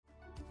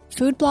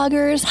Food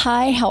bloggers,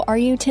 hi, how are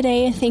you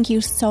today? Thank you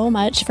so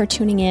much for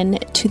tuning in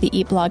to the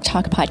Eat Blog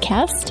Talk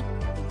podcast.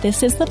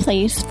 This is the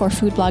place for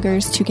food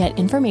bloggers to get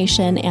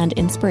information and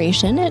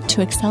inspiration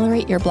to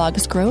accelerate your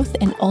blog's growth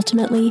and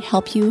ultimately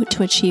help you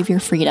to achieve your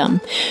freedom,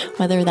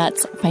 whether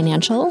that's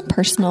financial,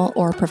 personal,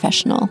 or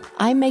professional.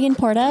 I'm Megan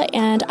Porta,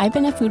 and I've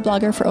been a food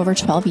blogger for over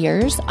 12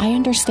 years. I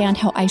understand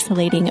how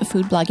isolating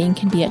food blogging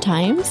can be at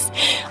times.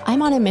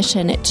 I'm on a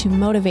mission to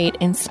motivate,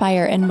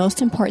 inspire, and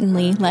most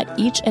importantly, let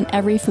each and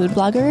every food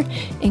blogger,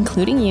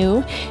 including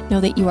you,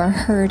 know that you are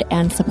heard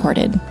and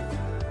supported.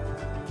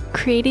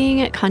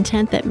 Creating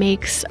content that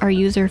makes our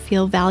user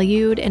feel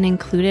valued and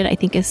included, I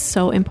think, is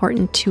so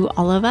important to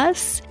all of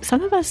us.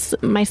 Some of us,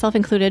 myself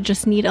included,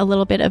 just need a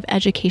little bit of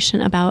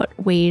education about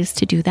ways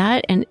to do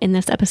that. And in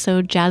this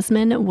episode,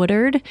 Jazzmine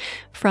Woodard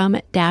from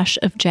Dash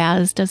of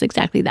Jazz does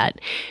exactly that.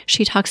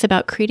 She talks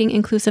about creating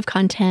inclusive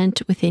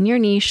content within your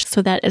niche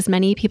so that as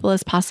many people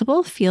as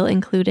possible feel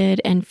included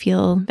and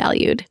feel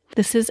valued.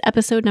 This is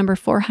episode number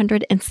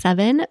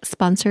 407,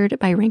 sponsored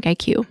by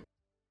RankIQ.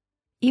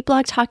 Eat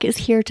Blog Talk is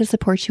here to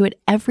support you at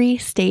every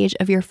stage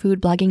of your food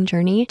blogging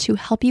journey to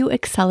help you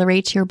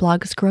accelerate your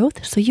blog's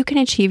growth so you can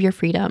achieve your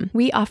freedom.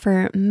 We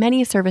offer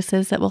many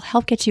services that will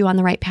help get you on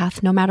the right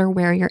path no matter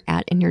where you're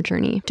at in your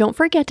journey. Don't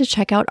forget to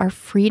check out our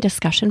free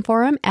discussion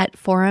forum at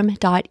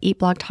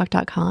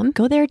forum.eatblogtalk.com.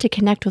 Go there to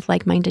connect with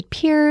like-minded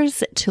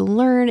peers, to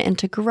learn and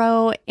to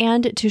grow,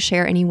 and to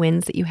share any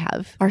wins that you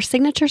have. Our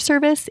signature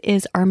service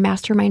is our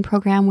mastermind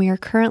program. We are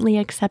currently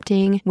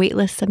accepting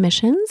waitlist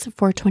submissions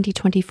for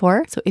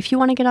 2024. So if you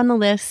want to get on the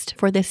list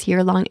for this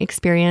year-long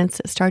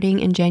experience starting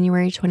in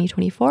January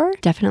 2024,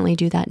 definitely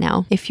do that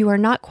now. If you are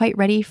not quite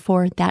ready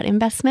for that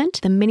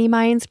investment, the Mini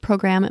Minds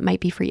program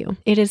might be for you.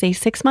 It is a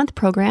 6-month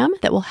program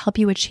that will help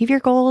you achieve your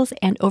goals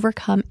and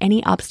overcome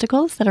any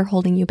obstacles that are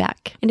holding you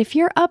back. And if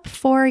you're up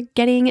for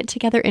getting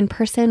together in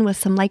person with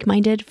some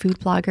like-minded food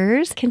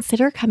bloggers,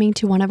 consider coming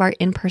to one of our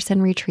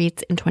in-person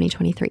retreats in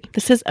 2023.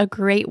 This is a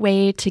great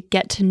way to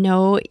get to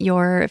know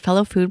your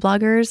fellow food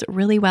bloggers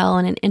really well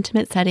in an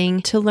intimate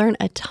setting, to learn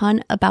a ton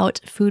about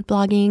food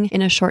blogging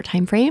in a short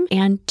time frame,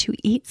 and to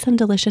eat some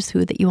delicious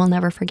food that you will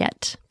never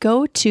forget.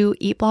 Go to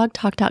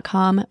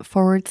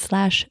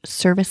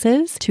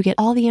eatblogtalk.com/services to get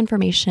all the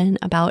information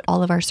about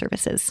all of our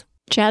services.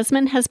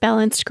 Jazzmine has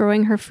balanced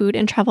growing her food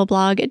and travel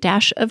blog,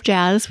 Dash of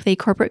Jazz, with a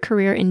corporate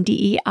career in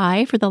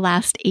DEI for the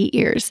last 8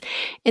 years.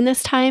 In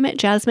this time,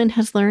 Jazzmine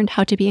has learned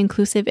how to be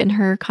inclusive in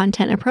her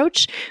content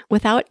approach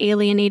without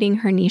alienating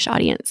her niche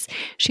audience.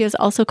 She has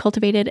also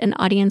cultivated an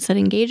audience that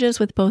engages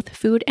with both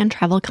food and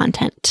travel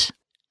content.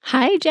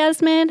 Hi,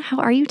 Jazzmine. How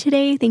are you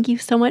today? Thank you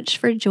so much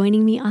for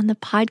joining me on the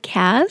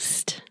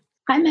podcast.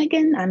 Hi,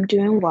 Megan. I'm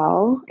doing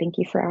well. Thank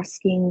you for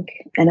asking.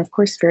 And of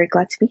course, very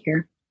glad to be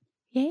here.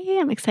 Yay,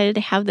 I'm excited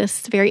to have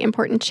this very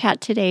important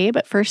chat today.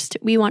 But first,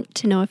 we want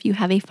to know if you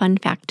have a fun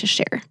fact to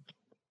share.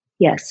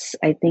 Yes,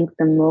 I think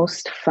the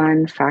most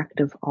fun fact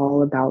of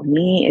all about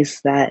me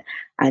is that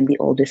I'm the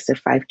oldest of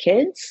 5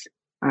 kids.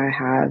 I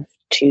have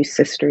 2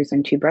 sisters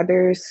and 2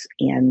 brothers,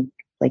 and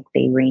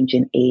they range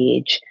in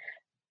age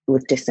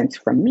with distance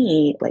from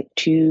me,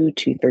 2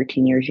 to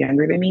 13 years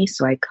younger than me.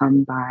 So I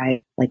come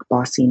by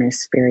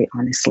bossiness very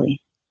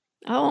honestly.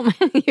 Oh,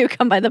 you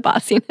come by the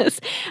bossiness.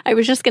 I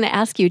was just going to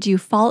ask you, do you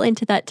fall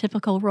into that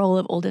typical role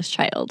of oldest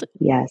child?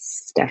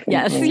 Yes, definitely.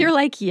 Yes, you're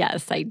like,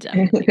 yes, I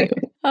definitely do.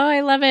 Oh,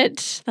 I love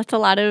it. That's a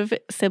lot of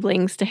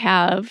siblings to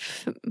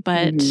have,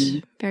 but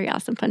very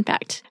awesome fun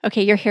fact.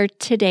 Okay, you're here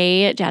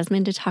today,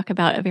 Jazzmine, to talk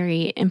about a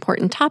very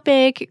important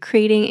topic,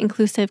 creating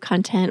inclusive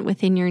content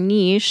within your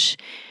niche.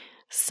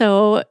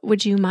 So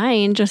would you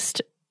mind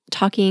just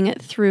talking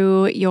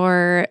through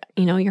your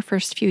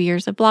first few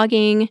years of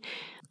blogging?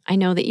 I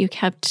know that you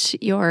kept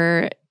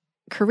your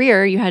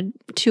career, you had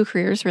 2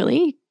 careers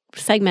really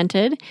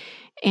segmented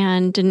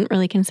and didn't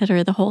really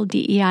consider the whole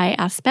DEI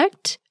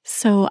aspect.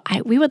 So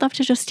we would love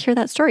to just hear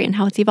that story and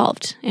how it's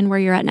evolved and where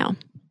you're at now.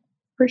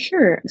 For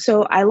sure.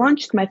 So I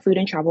launched my food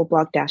and travel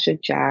blog, Dash of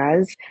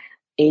Jazz,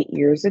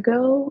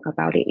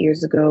 about 8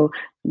 years ago,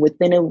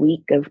 within a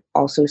week of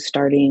also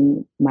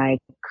starting my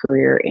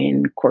career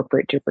in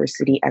corporate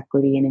diversity,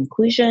 equity, and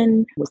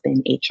inclusion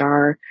within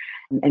HR.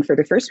 And for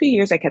the first few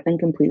years, I kept them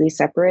completely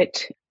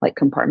separate,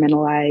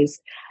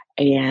 compartmentalized.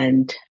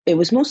 And it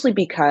was mostly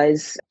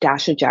because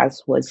Dash of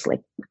Jazz was a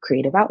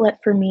creative outlet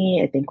for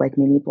me. I think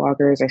many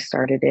bloggers, I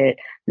started it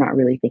not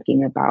really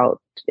thinking about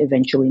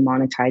eventually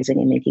monetizing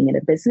and making it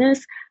a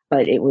business,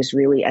 but it was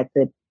really at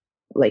the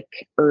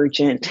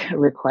urgent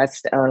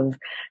request of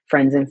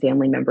friends and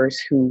family members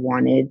who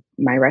wanted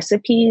my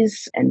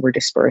recipes and were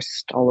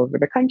dispersed all over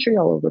the country,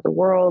 all over the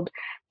world.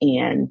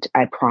 And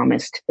I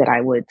promised that I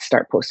would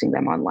start posting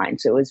them online.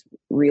 So it was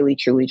really,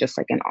 truly just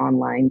an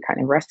online kind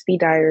of recipe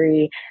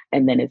diary,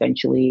 and then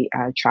eventually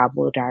a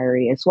travel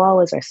diary as well,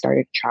 as I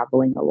started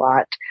traveling a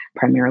lot,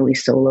 primarily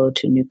solo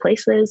to new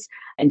places.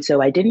 And so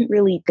I didn't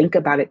really think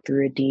about it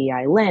through a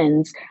DEI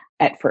lens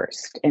at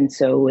first. And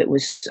so it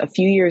was a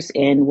few years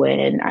in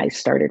when I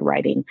started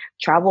writing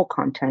travel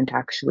content,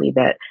 actually,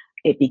 that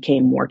it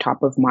became more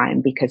top of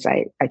mind, because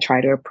I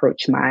try to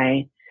approach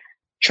my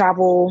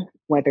travel,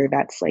 whether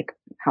that's like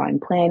how I'm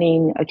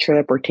planning a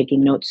trip or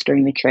taking notes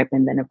during the trip,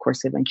 and then of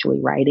course eventually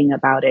writing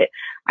about it.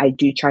 I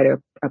do try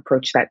to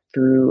approach that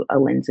through a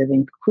lens of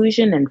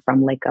inclusion and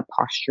from like a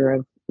posture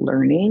of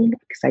learning,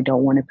 because I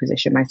don't want to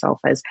position myself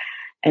as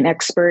an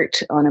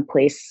expert on a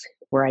place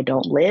where I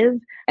don't live.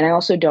 And I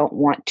also don't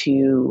want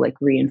to like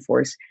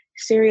reinforce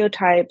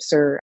stereotypes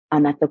or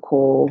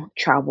unethical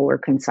travel or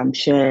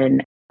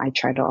consumption. I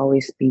try to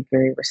always be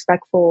very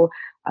respectful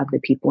of the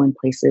people and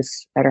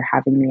places that are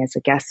having me as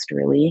a guest,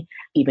 really,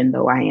 even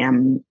though I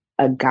am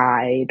a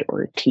guide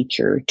or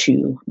teacher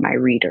to my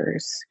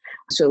readers.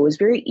 So it was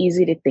very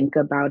easy to think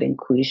about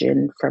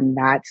inclusion from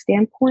that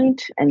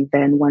standpoint. And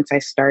then once I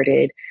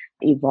started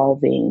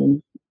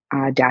evolving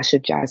Dash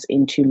of Jazz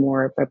into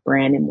more of a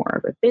brand and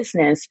more of a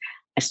business,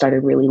 I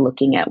started really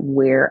looking at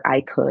where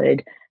I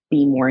could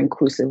be more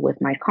inclusive with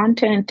my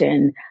content,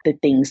 and the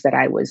things that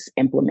I was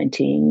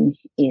implementing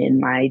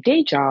in my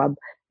day job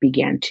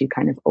began to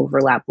kind of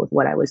overlap with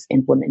what I was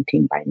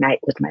implementing by night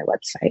with my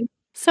website.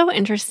 So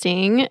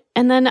interesting.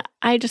 And then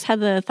I just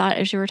had the thought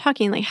as you were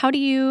talking, like, how do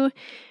you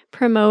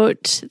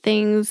promote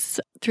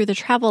things through the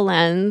travel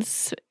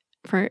lens,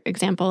 for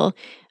example,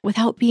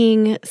 without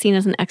being seen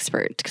as an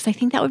expert? Because I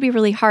think that would be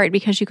really hard,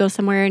 because you go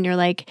somewhere and you're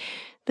like,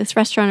 this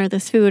restaurant or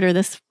this food or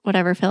this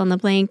whatever, fill in the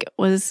blank,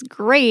 was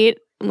great.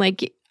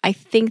 Like, I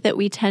think that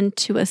we tend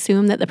to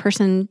assume that the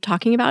person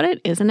talking about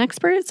it is an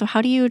expert. So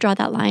how do you draw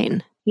that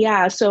line?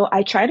 Yeah, so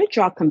I try to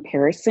draw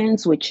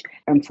comparisons, which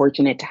I'm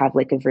fortunate to have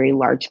like a very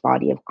large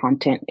body of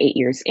content 8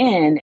 years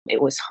in.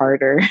 It was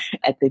harder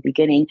at the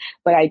beginning,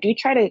 but I do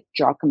try to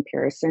draw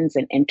comparisons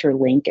and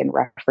interlink and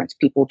reference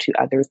people to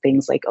other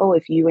things like, oh,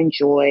 if you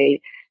enjoy,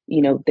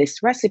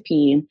 this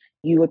recipe,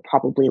 you would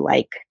probably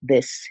like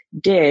this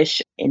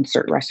dish,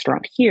 insert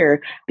restaurant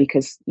here,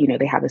 because,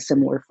 they have a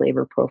similar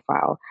flavor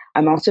profile.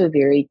 I'm also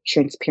very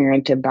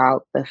transparent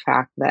about the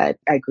fact that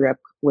I grew up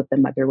with a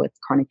mother with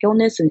chronic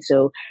illness. And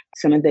so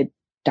some of the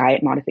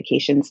diet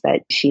modifications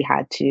that she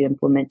had to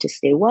implement to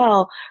stay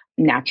well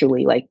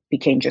naturally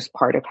became just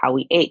part of how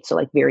we ate. So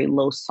very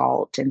low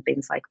salt and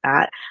things like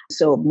that.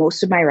 So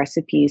most of my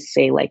recipes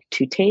say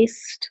to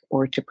taste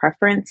or to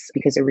preference,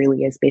 because it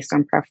really is based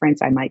on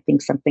preference. I might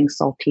think something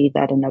salty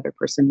that another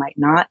person might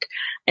not.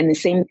 And the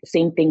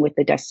same thing with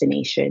the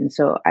destination.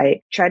 So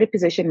I try to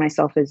position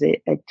myself as a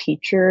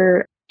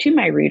teacher to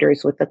my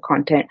readers with the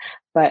content,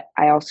 but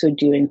I also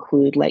do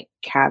include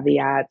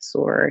caveats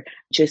or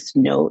just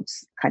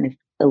notes, kind of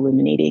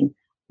illuminating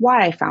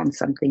why I found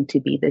something to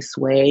be this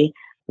way,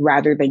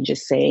 rather than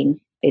just saying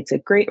it's a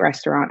great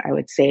restaurant. I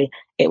would say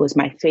it was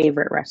my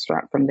favorite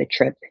restaurant from the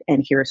trip,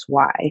 and here's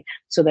why,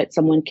 so that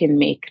someone can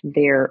make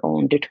their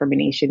own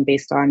determination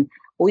based on,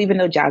 well, even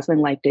though Jazzmine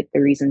liked it,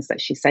 the reasons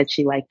that she said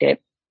she liked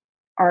it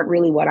aren't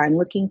really what I'm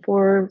looking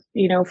for,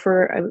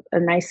 for a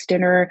nice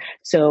dinner.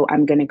 So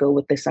I'm going to go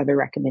with this other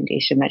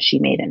recommendation that she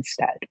made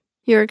instead.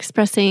 You're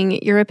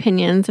expressing your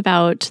opinions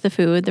about the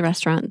food, the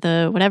restaurant,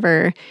 the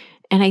whatever.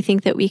 And I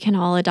think that we can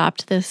all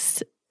adopt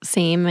this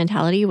same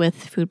mentality with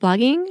food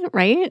blogging,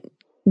 right?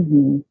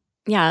 Mm-hmm.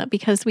 Yeah,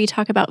 because we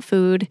talk about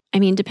food,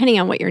 depending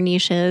on what your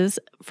niche is,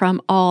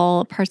 from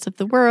all parts of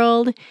the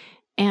world.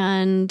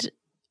 And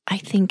I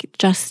think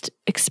just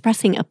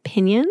expressing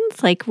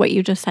opinions, like what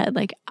you just said,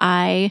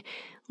 I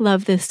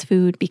love this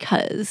food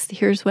because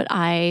here's what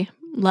I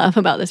love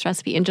about this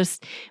recipe, and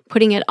just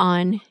putting it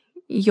on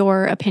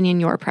your opinion,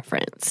 your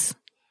preference.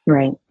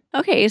 Right.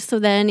 Okay, so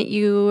then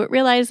you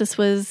realized this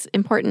was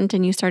important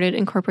and you started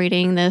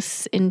incorporating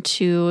this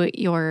into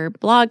your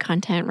blog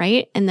content,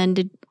 right? And then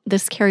did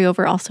this carry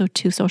over also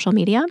to social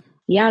media?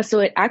 Yeah, so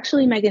it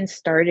actually, Megan,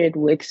 started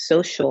with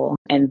social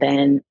and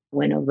then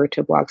went over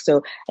to blog.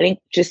 So I think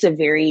just a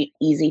very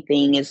easy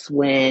thing is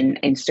when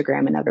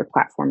Instagram and other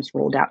platforms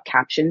rolled out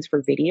captions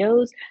for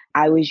videos.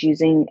 I was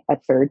using a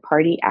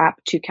third-party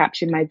app to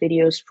caption my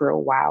videos for a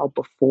while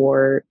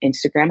before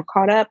Instagram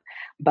caught up,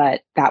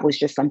 but that was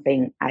just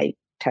something I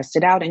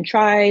tested out and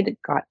tried,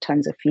 got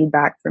tons of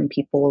feedback from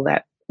people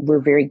that were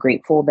very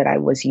grateful that I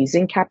was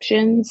using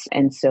captions.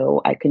 And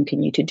so I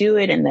continued to do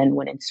it. And then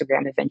when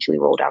Instagram eventually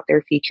rolled out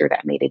their feature,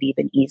 that made it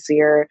even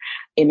easier.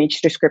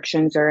 Image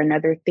descriptions are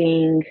another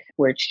thing,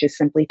 where it's just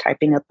simply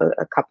typing up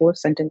a couple of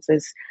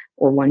sentences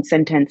or one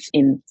sentence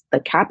in the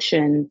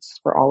captions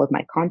for all of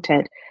my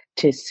content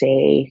to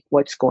say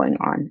what's going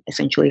on,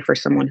 essentially for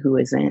someone who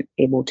isn't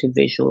able to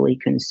visually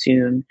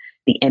consume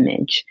the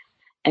image.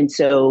 And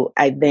so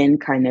I then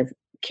kind of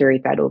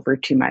carried that over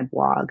to my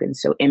blog. And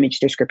so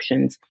image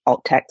descriptions,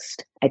 alt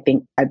text. I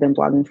think I've been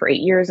blogging for 8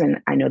 years, and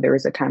I know there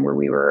was a time where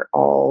we were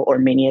all, or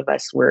many of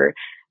us were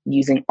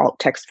using alt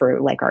text for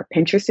our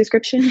Pinterest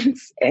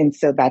descriptions. And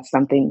so that's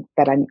something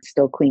that I'm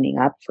still cleaning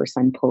up for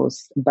some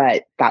posts,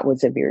 but that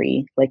was a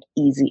very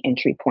easy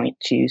entry point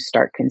to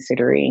start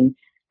considering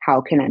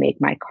how can I make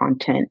my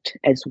content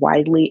as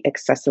widely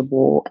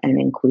accessible and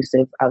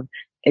inclusive of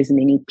as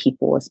many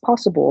people as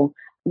possible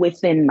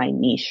within my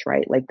niche,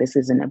 right? This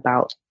isn't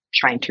about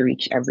trying to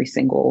reach every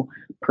single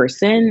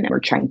person or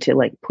trying to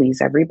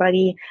please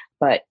everybody,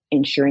 but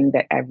ensuring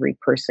that every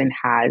person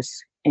has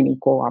an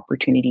equal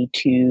opportunity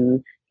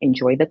to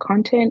enjoy the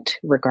content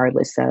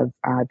regardless of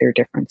their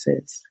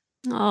differences.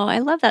 Oh, I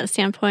love that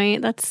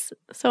standpoint. That's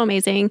so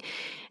amazing.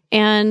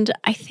 And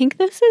I think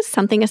this is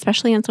something,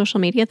 especially on social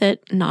media, that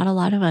not a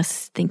lot of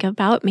us think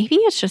about. Maybe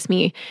it's just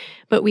me,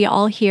 but we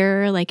all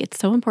hear like it's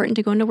so important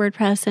to go into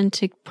WordPress and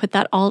to put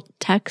that alt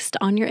text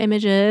on your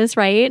images,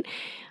 right?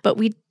 But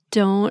we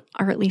don't,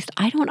 or at least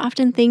I don't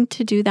often think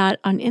to do that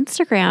on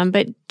Instagram.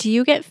 But do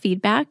you get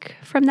feedback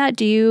from that?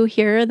 Do you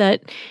hear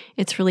that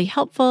it's really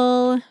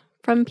helpful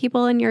from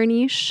people in your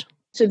niche?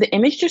 So the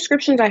image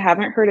descriptions, I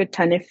haven't heard a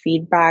ton of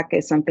feedback.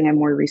 Is something I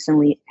more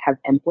recently have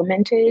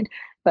implemented.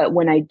 But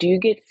when I do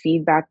get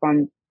feedback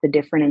on the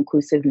different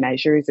inclusive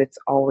measures, it's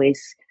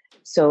always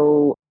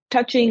so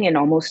touching and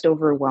almost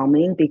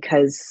overwhelming,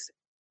 because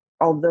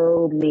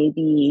although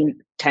maybe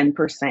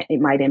 10%, it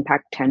might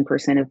impact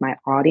 10% of my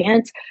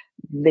audience,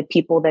 the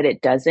people that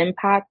it does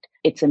impact,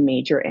 it's a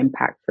major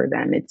impact for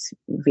them.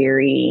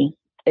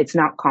 It's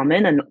not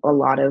common. And a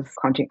lot of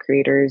content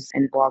creators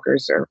and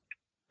bloggers are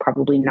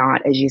probably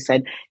not, as you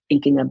said,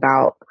 thinking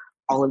about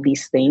all of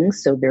these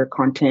things. So their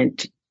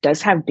content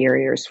does have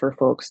barriers for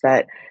folks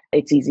that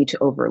it's easy to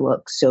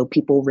overlook. So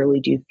people really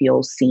do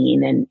feel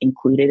seen and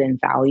included and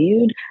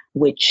valued,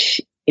 which,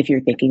 if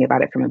you're thinking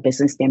about it from a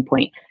business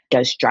standpoint,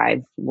 does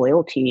drive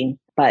loyalty.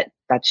 But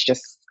that's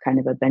just kind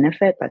of a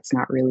benefit. That's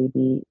not really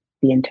the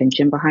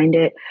intention behind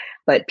it.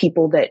 But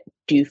people that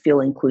do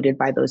feel included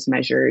by those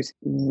measures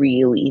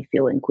really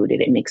feel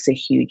included. It makes a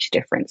huge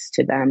difference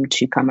to them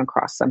to come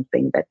across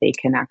something that they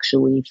can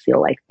actually feel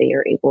like they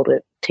are able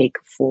to take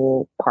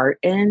full part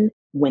in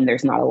when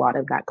there's not a lot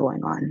of that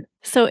going on.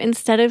 So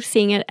instead of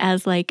seeing it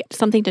as like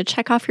something to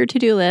check off your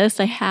to-do list,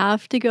 I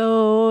have to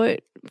go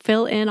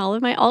fill in all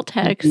of my alt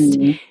text,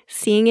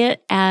 seeing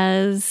it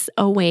as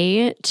a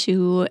way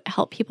to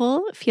help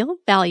people feel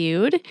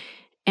valued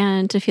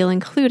and to feel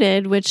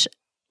included, which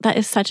that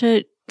is such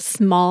a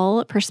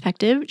small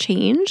perspective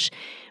change.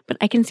 But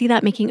I can see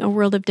that making a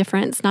world of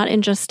difference, not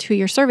in just who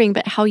you're serving,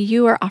 but how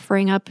you are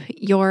offering up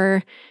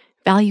your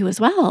value as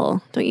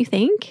well. Don't you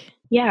think?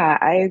 Yeah,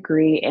 I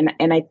agree.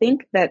 And I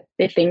think that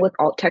the thing with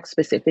alt text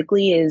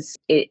specifically is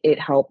it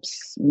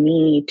helps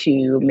me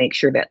to make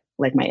sure that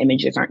like my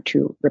images aren't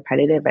too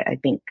repetitive. I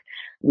think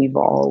we've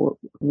all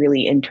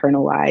really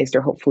internalized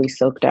or hopefully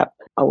soaked up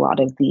a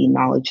lot of the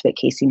knowledge that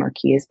Casey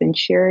Marquis has been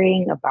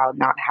sharing about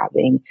not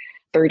having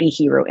 30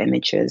 hero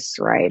images,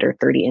 right? Or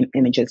 30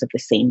 images of the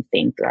same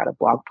thing throughout a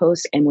blog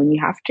post. And when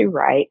you have to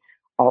write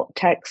alt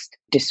text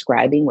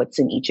describing what's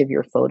in each of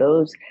your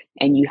photos,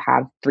 and you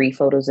have 3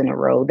 photos in a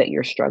row that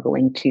you're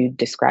struggling to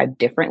describe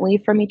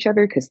differently from each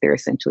other because they're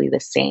essentially the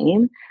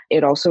same,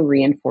 it also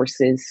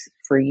reinforces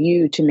for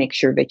you to make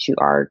sure that you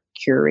are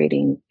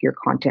curating your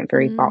content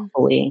very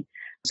thoughtfully.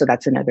 So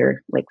that's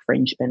another like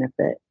fringe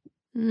benefit.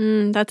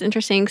 That's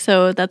interesting.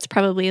 So that's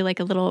probably like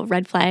a little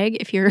red flag.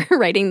 If you're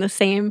writing the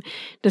same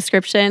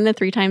description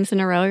 3 times in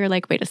a row, you're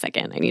like, wait a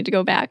second, I need to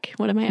go back.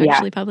 What am I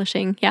actually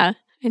publishing? Yeah.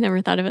 I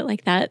never thought of it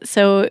like that.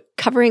 So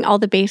covering all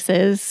the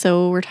bases.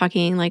 So we're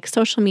talking like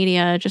social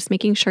media, just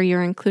making sure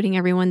you're including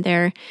everyone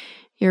there,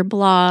 your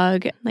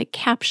blog, like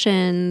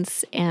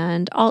captions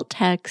and alt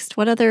text.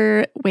 What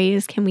other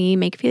ways can we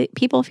make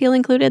people feel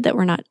included that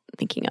we're not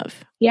thinking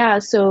of? Yeah,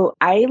 so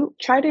I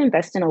try to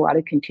invest in a lot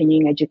of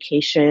continuing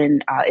education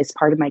as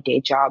part of my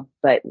day job.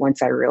 But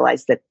once I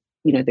realized that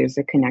there's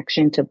a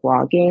connection to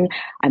blogging,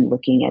 I'm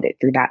looking at it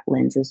through that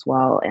lens as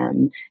well.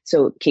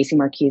 So Casey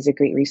Marquis is a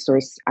great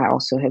resource. I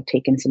also have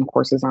taken some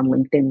courses on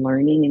LinkedIn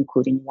Learning,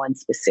 including one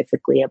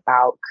specifically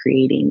about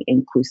creating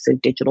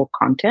inclusive digital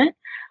content.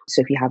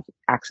 So if you have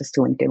access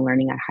to LinkedIn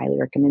Learning, I highly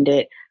recommend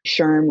it.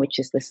 SHRM, which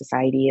is the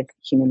Society of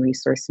Human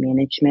Resource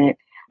Management,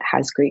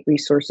 has great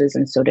resources,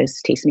 and so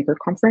does Tastemaker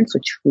Conference,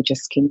 which we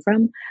just came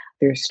from.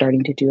 They're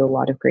starting to do a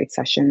lot of great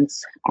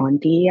sessions on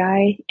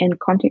DEI and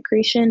content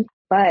creation.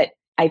 But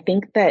I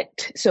think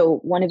that, so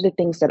one of the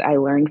things that I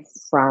learned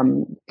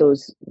from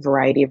those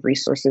variety of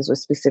resources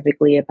was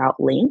specifically about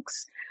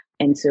links.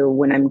 And so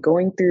when I'm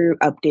going through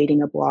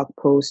updating a blog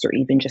post or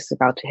even just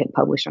about to hit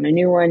publish on a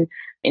new one,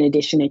 in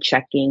addition to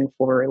checking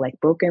for like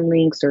broken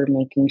links or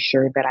making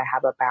sure that I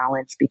have a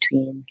balance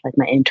between like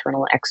my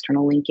internal and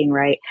external linking,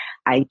 right?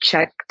 I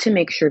check to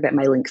make sure that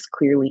my links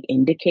clearly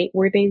indicate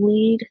where they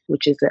lead,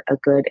 which is a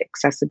good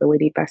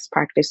accessibility best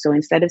practice. So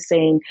instead of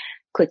saying,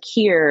 click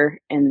here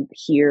and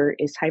here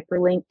is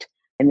hyperlinked,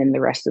 and then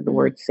the rest of the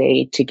words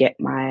say to get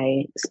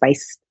my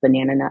spiced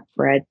banana nut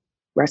bread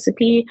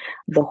recipe,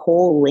 the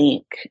whole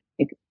link,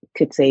 it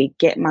could say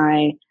get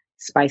my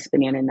spiced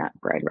banana nut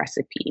bread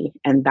recipe,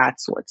 and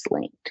that's what's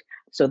linked,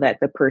 so that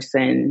the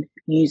person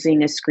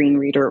using a screen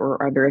reader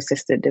or other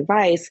assisted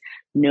device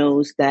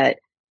knows that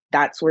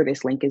that's where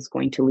this link is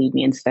going to lead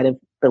me, instead of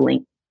the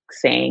link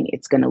saying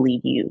it's going to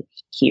lead you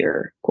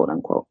here, quote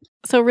unquote.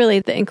 So really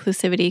the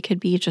inclusivity could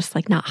be just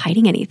like not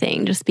hiding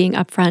anything, just being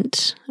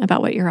upfront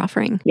about what you're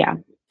offering. Yeah.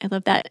 I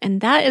love that.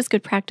 And that is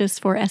good practice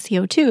for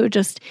SEO too,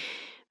 just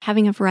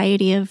having a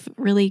variety of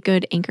really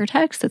good anchor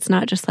text. It's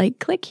not just like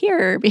click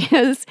here,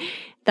 because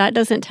that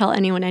doesn't tell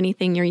anyone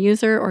anything, your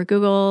user or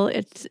Google.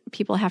 It's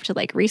people have to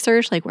like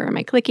research, like, where am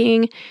I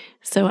clicking?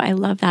 So I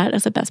love that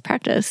as a best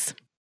practice.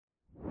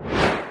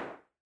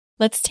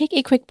 Let's take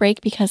a quick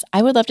break because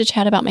I would love to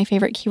chat about my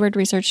favorite keyword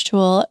research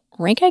tool,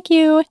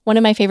 RankIQ. One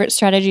of my favorite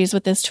strategies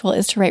with this tool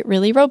is to write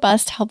really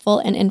robust, helpful,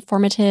 and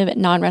informative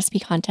non-recipe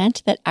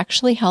content that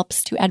actually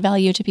helps to add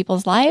value to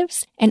people's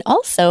lives and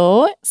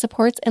also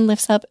supports and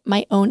lifts up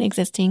my own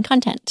existing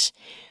content.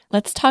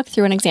 Let's talk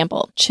through an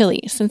example.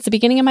 Chili. Since the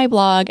beginning of my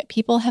blog,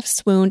 people have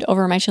swooned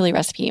over my chili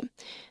recipe.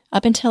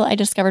 Up until I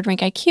discovered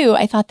RankIQ,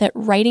 I thought that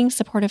writing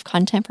supportive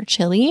content for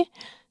chili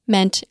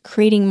meant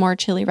creating more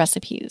chili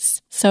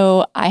recipes.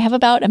 So I have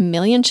about 1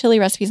 million chili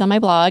recipes on my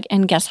blog,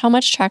 and guess how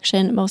much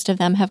traction most of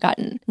them have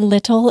gotten?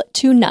 Little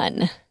to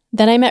none.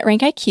 Then I met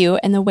RankIQ,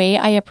 and the way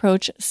I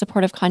approach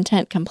supportive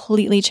content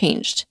completely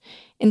changed.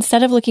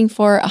 Instead of looking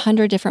for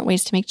 100 different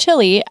ways to make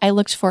chili, I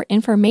looked for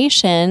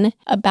information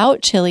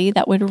about chili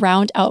that would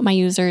round out my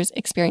users'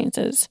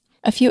 experiences.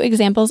 A few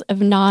examples of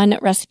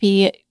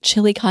non-recipe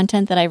chili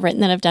content that I've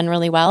written that have done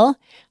really well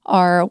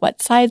are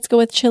what sides go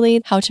with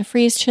chili, how to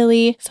freeze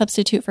chili,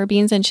 substitute for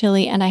beans in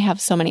chili, and I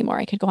have so many more.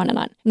 I could go on and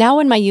on. Now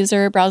when my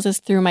user browses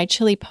through my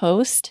chili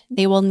post,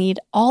 they will need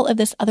all of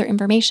this other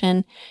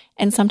information,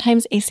 and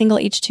sometimes a single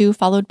H2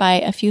 followed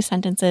by a few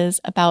sentences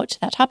about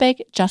that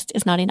topic just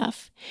is not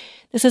enough.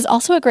 This is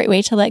also a great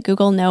way to let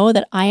Google know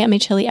that I am a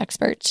chili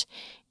expert.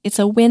 It's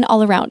a win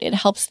all around. It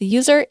helps the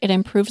user, it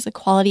improves the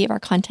quality of our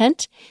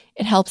content,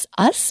 it helps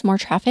us more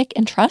traffic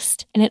and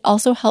trust, and it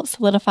also helps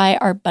solidify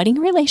our budding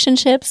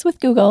relationships with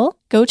Google.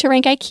 Go to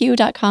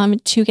rankiq.com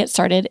to get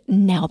started.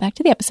 Now back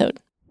to the episode.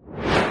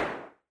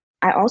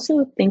 I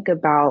also think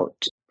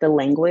about the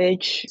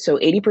language. So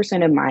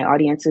 80% of my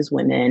audience is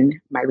women.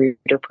 My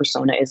reader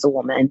persona is a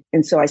woman.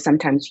 And so I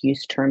sometimes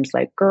use terms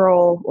like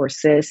girl or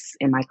cis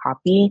in my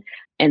copy.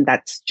 And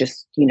that's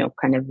just,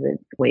 kind of a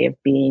way of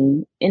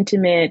being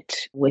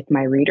intimate with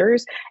my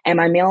readers. And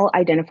my male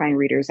identifying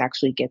readers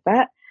actually get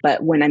that.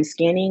 But when I'm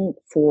scanning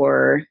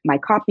for my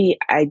copy,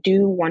 I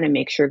do want to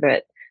make sure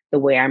that the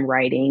way I'm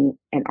writing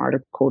an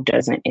article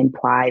doesn't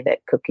imply that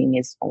cooking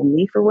is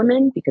only for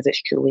women, because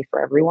it's truly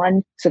for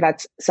everyone. So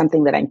that's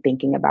something that I'm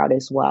thinking about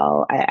as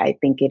well. I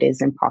think it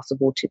is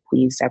impossible to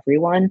please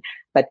everyone,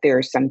 but there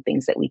are some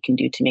things that we can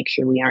do to make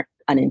sure we aren't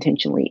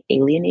unintentionally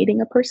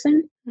alienating a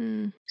person.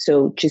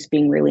 So just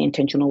being really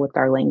intentional with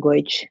our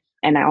language.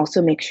 And I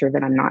also make sure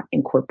that I'm not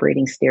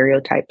incorporating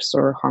stereotypes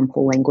or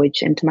harmful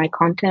language into my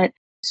content.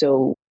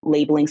 So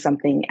labeling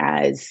something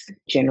as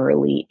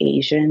generally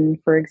Asian,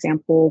 for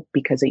example,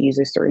 because it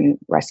uses certain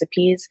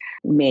recipes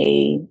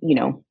may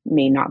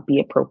not be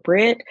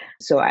appropriate.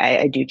 So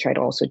I do try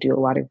to also do a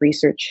lot of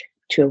research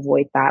to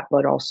avoid that,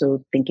 but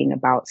also thinking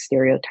about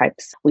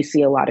stereotypes. We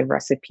see a lot of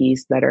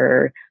recipes that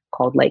are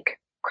called like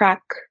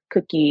crack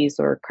cookies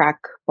or crack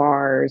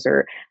bars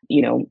or,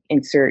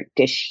 insert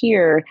dish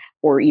here,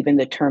 or even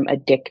the term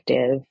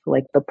addictive.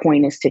 Like the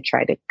point is to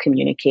try to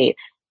communicate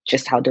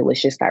just how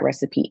delicious that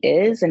recipe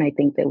is. And I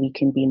think that we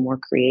can be more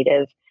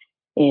creative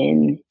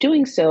in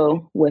doing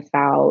so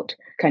without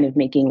kind of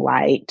making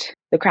light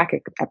the crack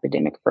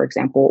epidemic, for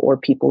example, or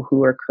people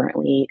who are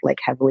currently like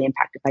heavily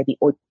impacted by the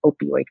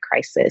opioid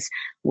crisis,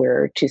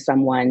 where to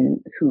someone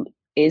who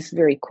is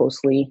very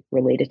closely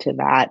related to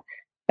that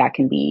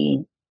can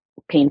be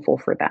painful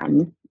for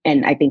them.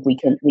 And I think we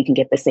can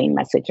get the same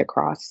message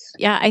across.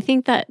 Yeah, I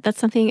think that's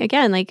something,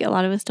 again, like a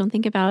lot of us don't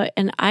think about.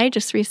 And I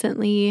just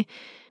recently,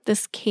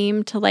 this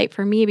came to light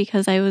for me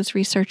because I was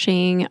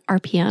researching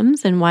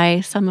RPMs and why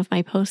some of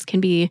my posts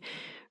can be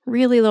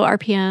really low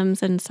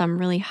RPMs and some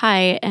really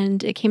high.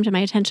 And it came to my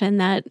attention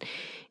that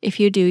if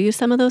you do use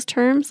some of those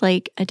terms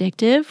like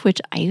addictive,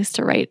 which I used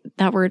to write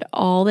that word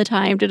all the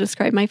time to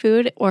describe my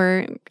food,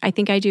 or I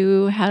think I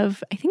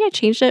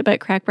changed it,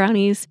 but crack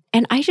brownies.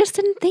 And I just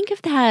didn't think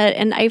of that.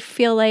 And I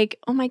feel like,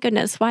 oh my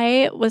goodness,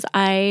 why was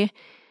I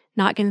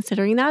not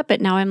considering that? But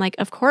now I'm like,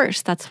 of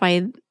course, that's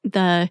why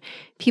the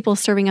people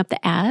serving up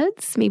the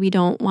ads maybe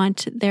don't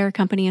want their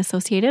company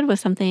associated with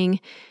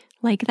something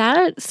like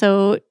that.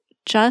 So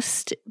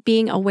just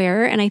being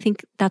aware. And I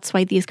think that's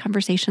why these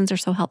conversations are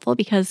so helpful,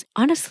 because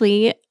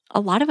honestly,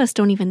 a lot of us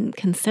don't even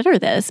consider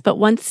this. But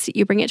once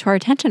you bring it to our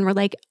attention, we're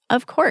like,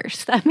 of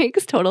course, that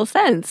makes total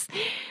sense.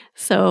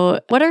 So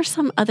what are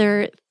some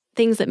other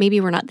things that maybe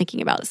we're not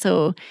thinking about?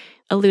 So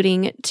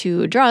alluding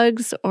to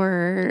drugs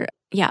or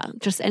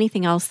just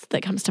anything else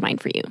that comes to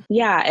mind for you.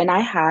 Yeah. And I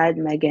had,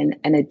 Megan,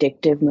 an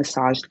addictive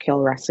massaged kale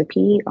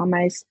recipe on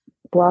my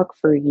blog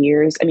for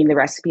years. I mean, the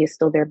recipe is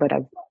still there, but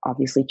I've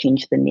obviously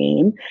changed the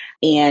name.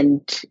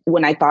 And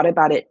when I thought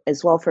about it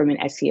as well from an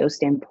SEO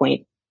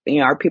standpoint,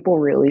 are people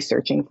really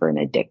searching for an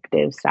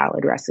addictive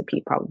salad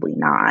recipe? Probably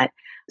not.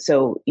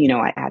 So,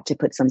 I had to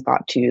put some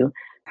thought to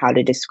how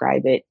to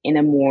describe it in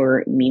a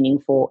more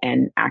meaningful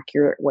and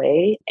accurate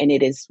way. And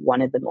it is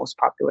one of the most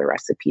popular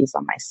recipes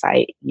on my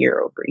site year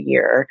over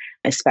year,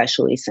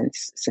 especially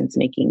since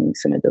making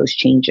some of those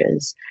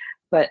changes.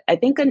 But I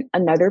think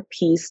another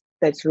piece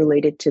that's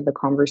related to the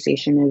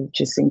conversation of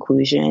just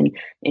inclusion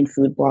in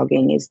food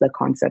blogging is the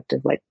concept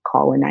of like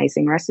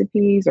colonizing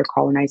recipes or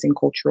colonizing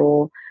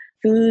cultural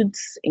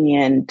foods.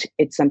 And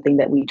it's something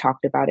that we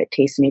talked about at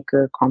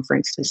Tastemaker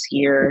conference this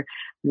year,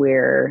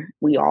 where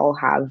we all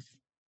have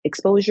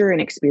exposure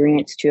and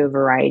experience to a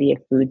variety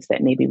of foods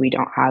that maybe we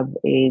don't have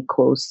a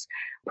close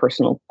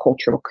personal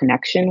cultural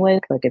connection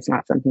with. Like it's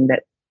not something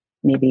that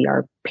maybe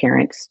our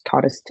parents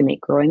taught us to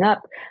make growing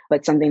up,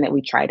 but something that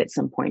we tried at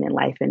some point in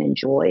life and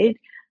enjoyed.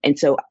 And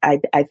so I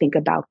think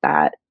about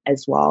that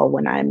as well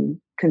when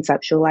I'm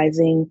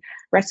conceptualizing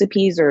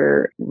recipes,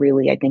 or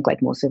really, I think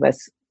like most of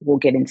us will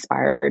get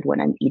inspired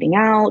when I'm eating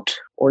out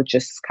or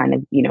just kind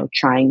of,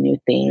 trying new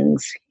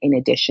things in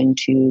addition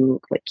to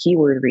like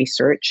keyword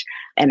research.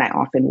 And I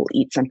often will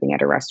eat something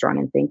at a restaurant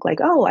and think like,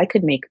 oh, I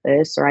could make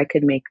this, or I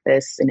could make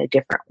this in a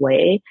different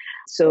way.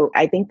 So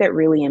I think that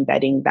really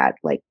embedding that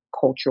like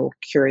cultural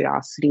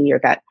curiosity, or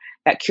that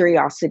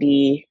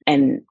curiosity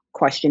and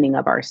questioning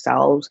of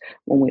ourselves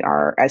when we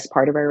are as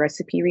part of our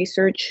recipe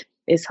research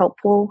is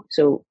helpful.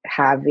 So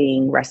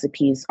having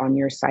recipes on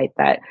your site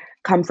that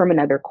come from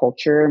another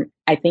culture,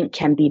 I think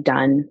can be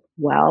done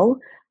well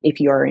if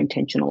you are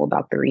intentional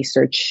about the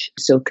research.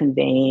 So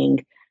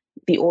conveying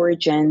the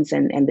origins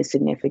and the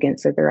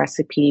significance of the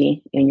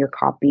recipe in your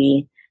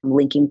copy,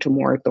 linking to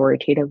more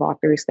authoritative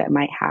authors that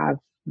might have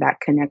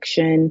that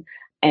connection,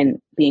 and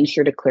being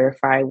sure to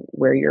clarify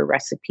where your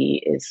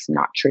recipe is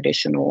not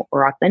traditional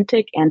or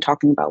authentic, and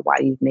talking about why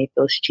you've made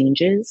those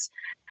changes.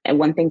 And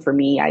one thing for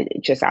me, I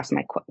just asked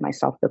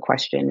myself the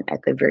question at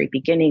the very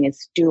beginning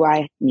is, do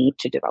I need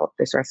to develop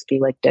this recipe?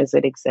 Like, does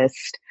it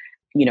exist,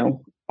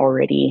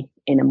 already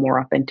in a more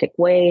authentic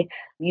way?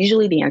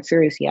 Usually the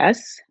answer is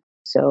yes.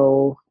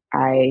 So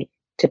I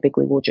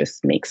typically will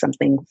just make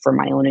something for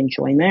my own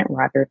enjoyment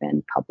rather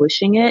than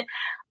publishing it.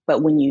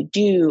 But when you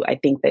do, I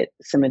think that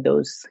some of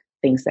those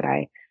things that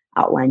I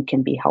outlined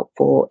can be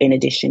helpful, in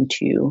addition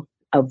to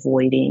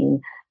avoiding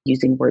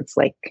using words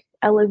like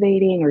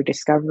elevating or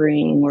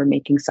discovering or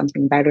making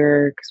something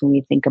better. Because when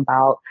we think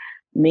about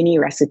many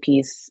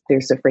recipes,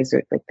 there's a phrase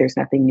like there's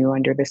nothing new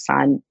under the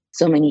sun.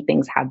 So many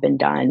things have been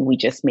done. We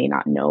just may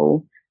not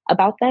know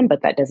about them,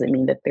 but that doesn't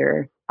mean that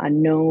they're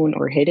unknown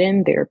or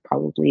hidden. They're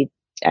probably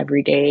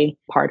everyday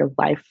part of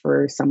life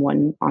for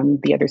someone on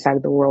the other side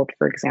of the world,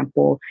 for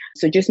example.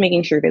 So just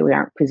making sure that we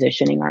aren't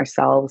positioning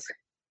ourselves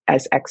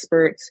as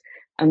experts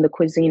on the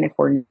cuisine if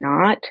we're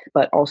not,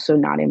 but also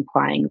not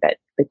implying that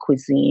the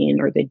cuisine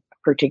or the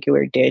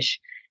particular dish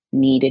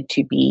needed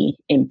to be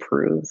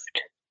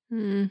improved.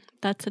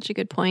 That's such a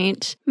good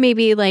point.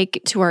 Maybe like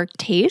to our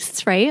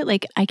tastes, right?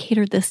 Like I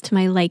catered this to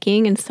my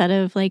liking instead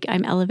of like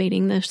I'm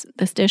elevating this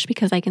dish,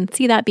 because I can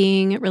see that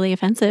being really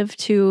offensive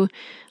to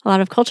a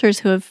lot of cultures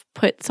who have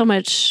put so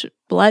much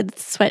blood,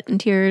 sweat, and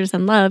tears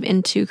and love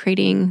into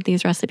creating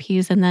these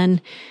recipes. And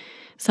then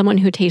someone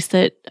who tastes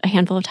it a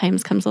handful of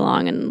times comes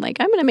along and like,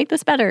 I'm going to make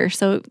this better.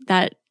 So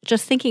that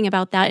just thinking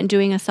about that and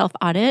doing a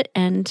self-audit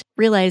and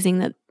realizing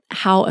that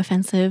how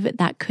offensive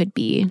that could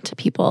be to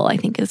people, I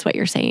think is what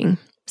you're saying.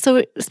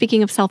 So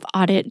speaking of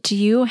self-audit, do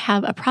you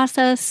have a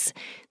process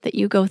that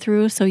you go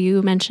through? So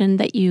you mentioned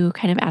that you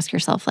kind of ask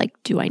yourself, like,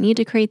 do I need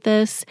to create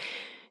this?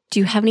 Do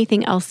you have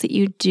anything else that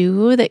you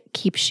do that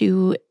keeps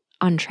you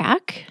on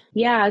track?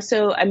 Yeah.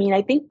 So,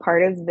 I think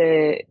part of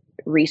the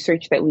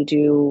research that we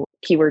do,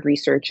 keyword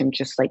research and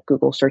just like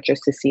Google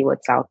searches to see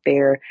what's out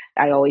there,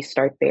 I always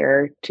start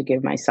there to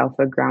give myself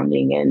a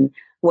grounding in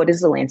what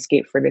does the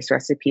landscape for this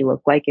recipe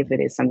look like if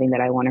it is something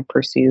that I want to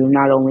pursue,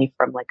 not only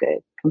from like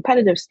a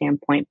competitive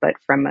standpoint, but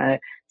from a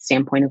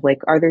standpoint of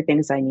like, are there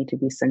things I need to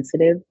be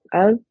sensitive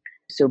of?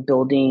 So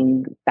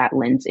building that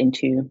lens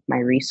into my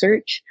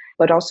research,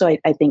 but also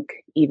I think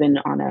even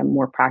on a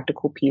more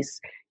practical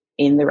piece,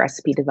 in the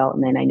recipe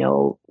development, I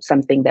know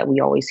something that we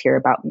always hear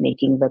about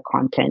making the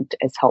content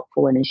as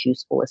helpful and as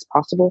useful as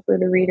possible for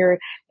the reader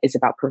is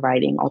about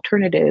providing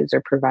alternatives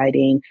or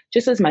providing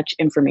just as much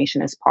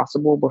information as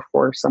possible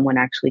before someone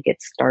actually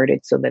gets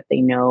started, so that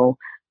they know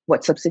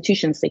what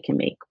substitutions they can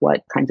make,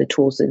 what kinds of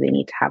tools do they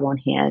need to have on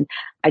hand.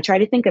 I try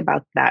to think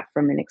about that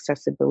from an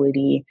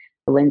accessibility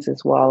lens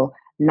as well,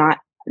 not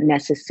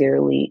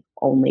necessarily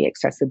only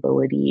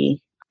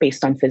accessibility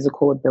based on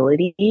physical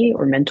ability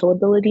or mental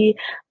ability,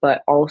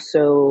 but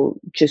also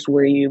just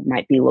where you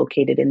might be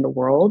located in the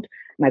world.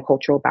 My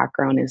cultural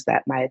background is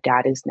that my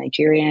dad is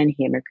Nigerian.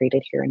 He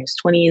immigrated here in his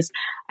 20s,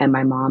 and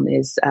my mom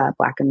is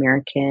Black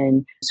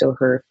American. So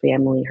her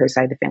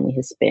side of the family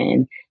has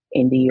been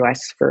in the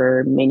US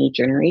for many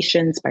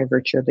generations by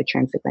virtue of the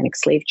transatlantic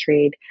slave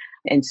trade.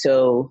 And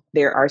so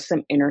there are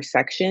some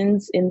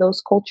intersections in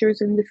those cultures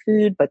in the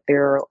food, but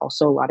there are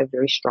also a lot of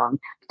very strong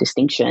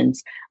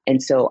distinctions.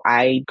 And so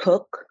I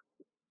cook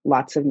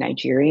lots of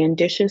Nigerian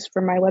dishes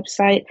for my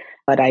website,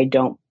 but I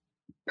don't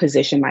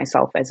position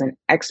myself as an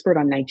expert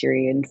on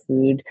Nigerian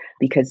food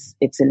because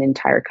it's an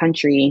entire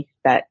country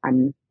that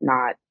I'm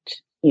not,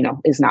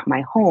 is not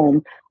my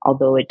home,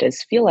 although it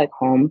does feel like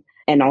home.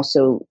 And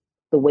also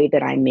the way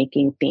that I'm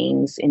making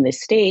things in the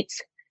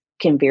States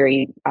can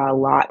vary a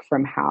lot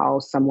from how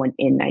someone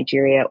in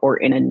Nigeria or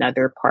in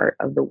another part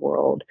of the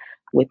world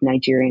with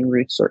Nigerian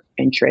roots or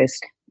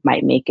interest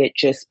might make it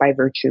just by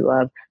virtue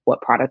of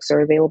what products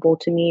are available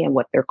to me and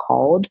what they're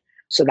called.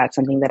 So that's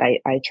something that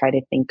I try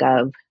to think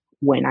of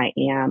when I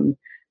am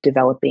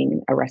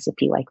developing a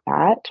recipe like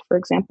that, for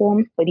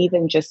example. But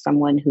even just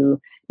someone who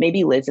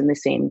maybe lives in the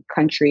same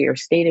country or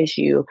state as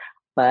you,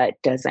 but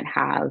doesn't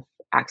have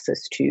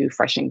access to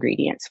fresh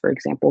ingredients, for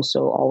example.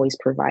 So always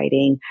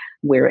providing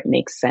where it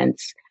makes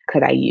sense.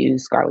 Could I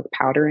use garlic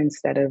powder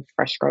instead of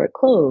fresh garlic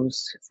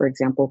cloves? For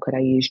example, could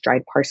I use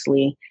dried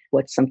parsley?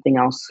 What's something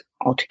else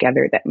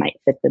altogether that might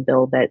fit the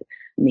bill that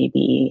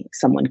maybe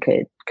someone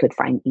could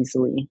find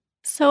easily?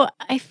 So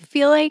I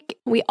feel like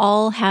we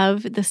all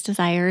have this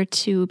desire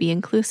to be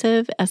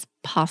inclusive as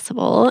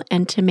possible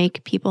and to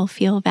make people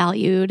feel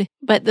valued.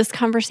 But this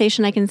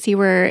conversation, I can see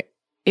where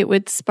it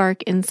would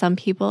spark in some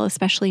people,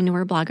 especially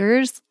newer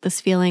bloggers,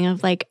 this feeling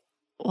of like,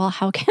 well,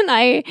 how can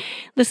I?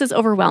 This is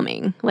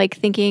overwhelming. Like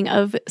thinking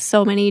of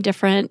so many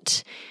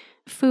different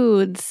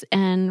foods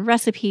and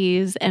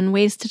recipes and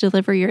ways to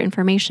deliver your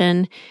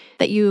information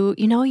that you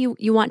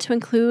want to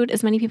include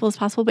as many people as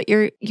possible, but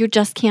you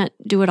just can't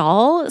do it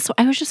all. So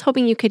I was just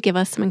hoping you could give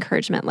us some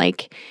encouragement.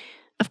 Like,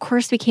 of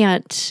course, we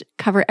can't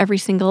cover every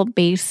single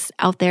base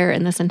out there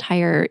in this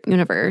entire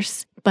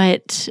universe,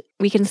 but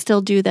we can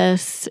still do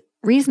this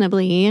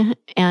reasonably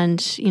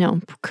and,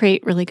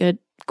 create really good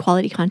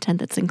quality content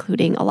that's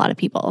including a lot of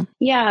people.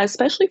 Yeah,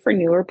 especially for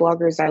newer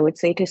bloggers, I would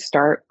say to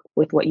start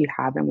with what you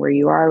have and where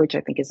you are, which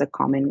I think is a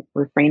common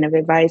refrain of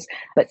advice,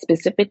 but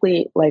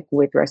specifically like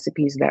with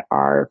recipes that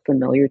are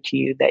familiar to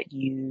you that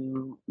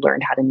you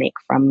learned how to make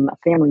from a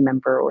family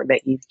member or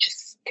that you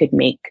just could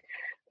make,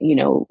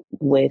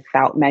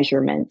 without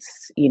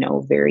measurements,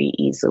 very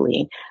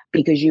easily,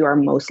 because you are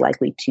most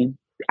likely to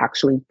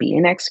actually be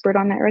an expert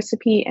on that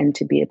recipe and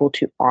to be able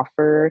to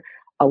offer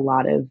a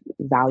lot of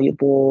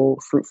valuable,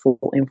 fruitful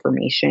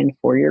information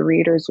for your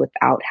readers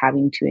without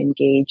having to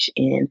engage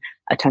in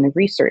a ton of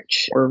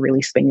research or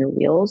really spin your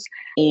wheels.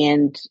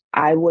 And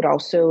I would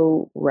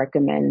also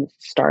recommend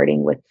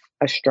starting with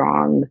a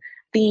strong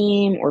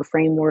theme or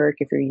framework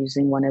if you're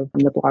using one of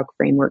the blog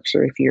frameworks,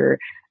 or if you're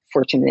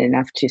fortunate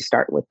enough to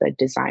start with a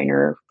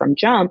designer from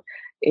jump,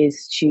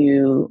 is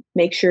to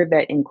make sure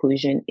that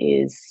inclusion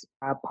is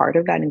part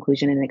of that,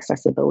 inclusion and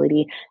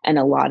accessibility. And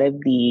a lot of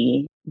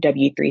the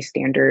W3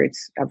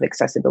 standards of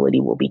accessibility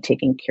will be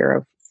taken care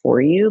of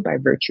for you by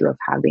virtue of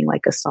having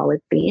like a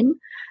solid theme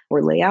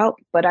or layout.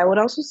 But I would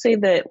also say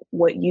that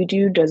what you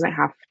do doesn't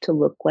have to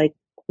look like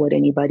what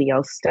anybody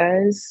else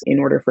does in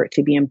order for it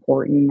to be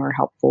important or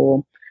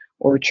helpful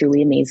or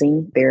truly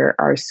amazing. There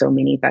are so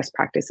many best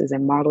practices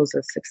and models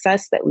of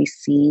success that we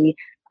see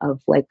of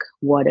like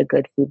what a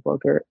good food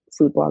blogger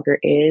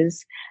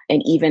is.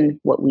 And even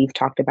what we've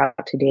talked about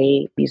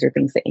today, these are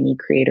things that any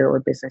creator or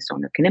business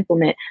owner can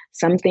implement.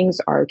 Some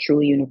things are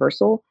truly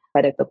universal,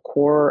 but at the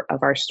core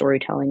of our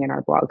storytelling and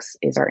our blogs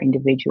is our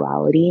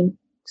individuality.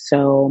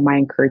 So my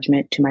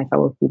encouragement to my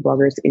fellow food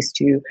bloggers is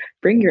to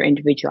bring your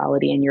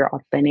individuality and your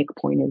authentic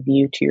point of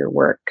view to your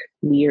work.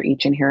 We are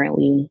each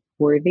inherently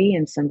worthy,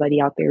 and somebody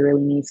out there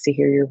really needs to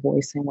hear your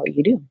voice and what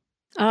you do.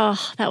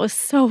 Oh, that was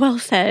so well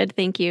said.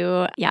 Thank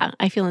you. Yeah,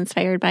 I feel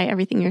inspired by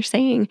everything you're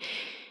saying.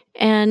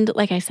 And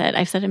like I said,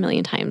 I've said a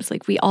million times,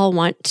 like we all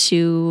want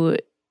to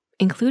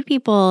include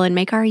people and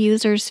make our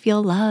users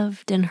feel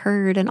loved and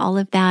heard and all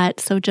of that.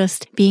 So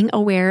just being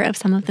aware of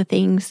some of the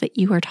things that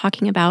you are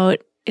talking about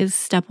is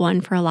step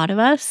one for a lot of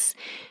us.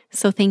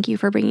 So thank you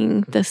for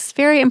bringing this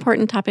very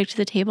important topic to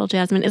the table,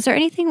 Jazzmine. Is there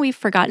anything we've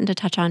forgotten to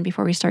touch on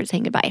before we start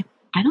saying goodbye?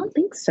 I don't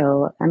think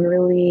so. I'm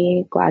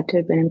really glad to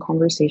have been in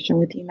conversation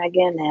with you,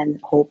 Megan, and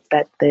hope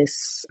that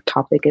this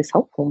topic is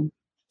helpful.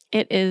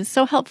 It is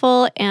so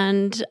helpful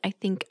and I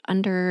think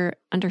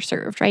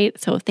underserved, right?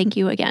 So thank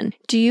you again.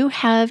 Do you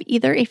have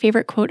either a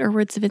favorite quote or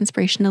words of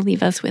inspiration to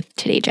leave us with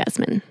today,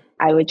 Jazzmine?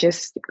 I would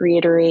just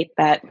reiterate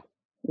that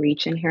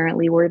reach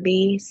inherently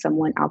worthy.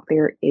 Someone out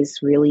there is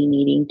really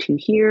needing to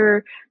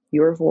hear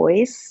your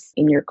voice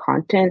in your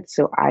content.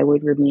 So I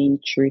would remain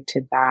true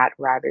to that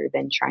rather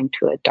than trying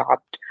to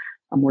adopt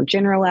a more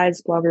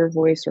generalized blogger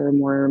voice or a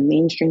more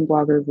mainstream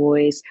blogger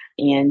voice,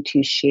 and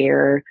to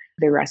share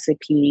the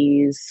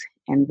recipes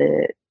and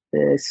the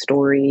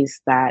stories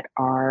that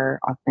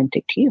are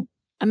authentic to you.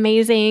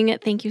 Amazing.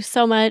 Thank you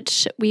so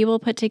much. We will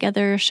put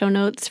together show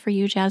notes for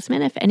you,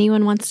 Jazzmine. If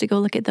anyone wants to go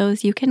look at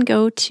those, you can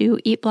go to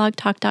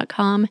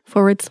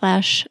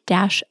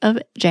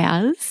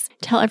eatblogtalk.com/-of-jazz.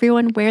 Tell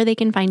everyone where they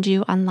can find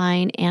you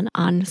online and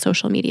on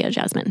social media,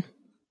 Jazzmine.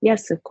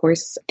 Yes, of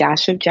course,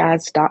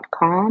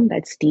 dashofjazz.com.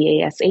 That's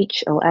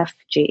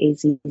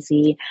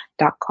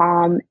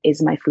DASHOFJAZZ.com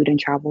is my food and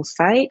travel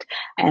site.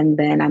 And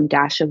then I'm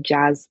Dash of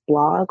Jazz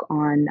blog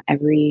on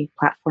every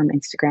platform,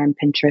 Instagram,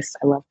 Pinterest.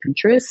 I love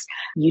Pinterest,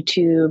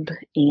 YouTube,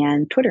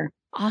 and Twitter.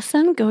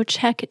 Awesome. Go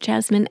check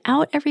Jazzmine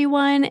out,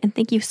 everyone. And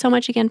thank you so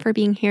much again for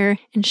being here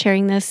and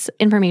sharing this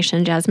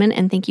information, Jazzmine.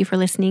 And thank you for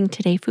listening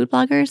today, food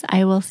bloggers.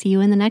 I will see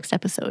you in the next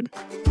episode.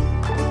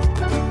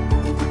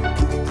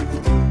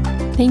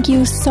 Thank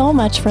you so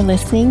much for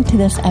listening to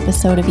this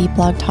episode of Eat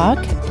Blog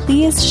Talk.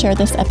 Please share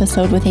this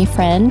episode with a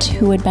friend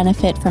who would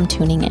benefit from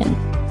tuning in.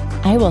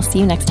 I will see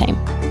you next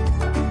time.